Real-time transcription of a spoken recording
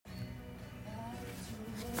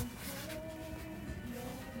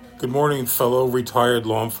Good morning, fellow retired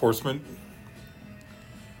law enforcement.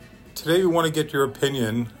 Today we want to get your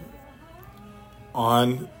opinion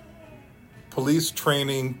on police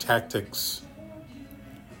training tactics.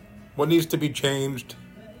 What needs to be changed?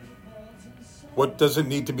 What doesn't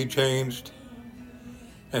need to be changed?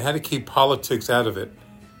 And how to keep politics out of it.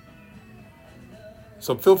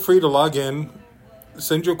 So feel free to log in,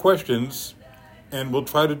 send your questions, and we'll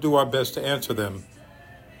try to do our best to answer them.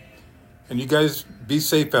 And you guys be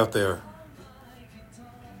safe out there.